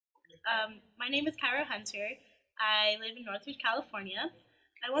My name is Kyrah Hunter. I live in Northridge, California.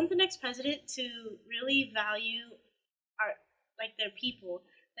 I want the next president to really value our their people.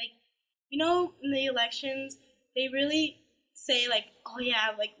 Like in the elections, they really say oh yeah,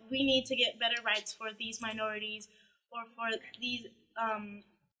 we need to get better rights for these minorities or for these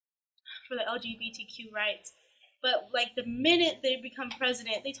for the LGBTQ rights. But the minute they become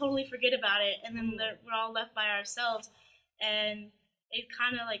president, they totally forget about it, and then we're all left by ourselves, and it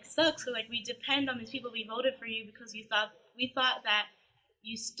kind of sucks. So we depend on these people. We voted for you because we thought that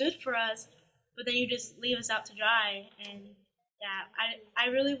you stood for us, but then you just leave us out to dry. And yeah, I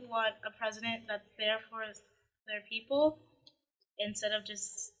really want a president that's there for their people instead of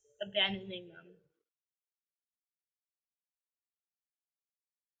just abandoning them.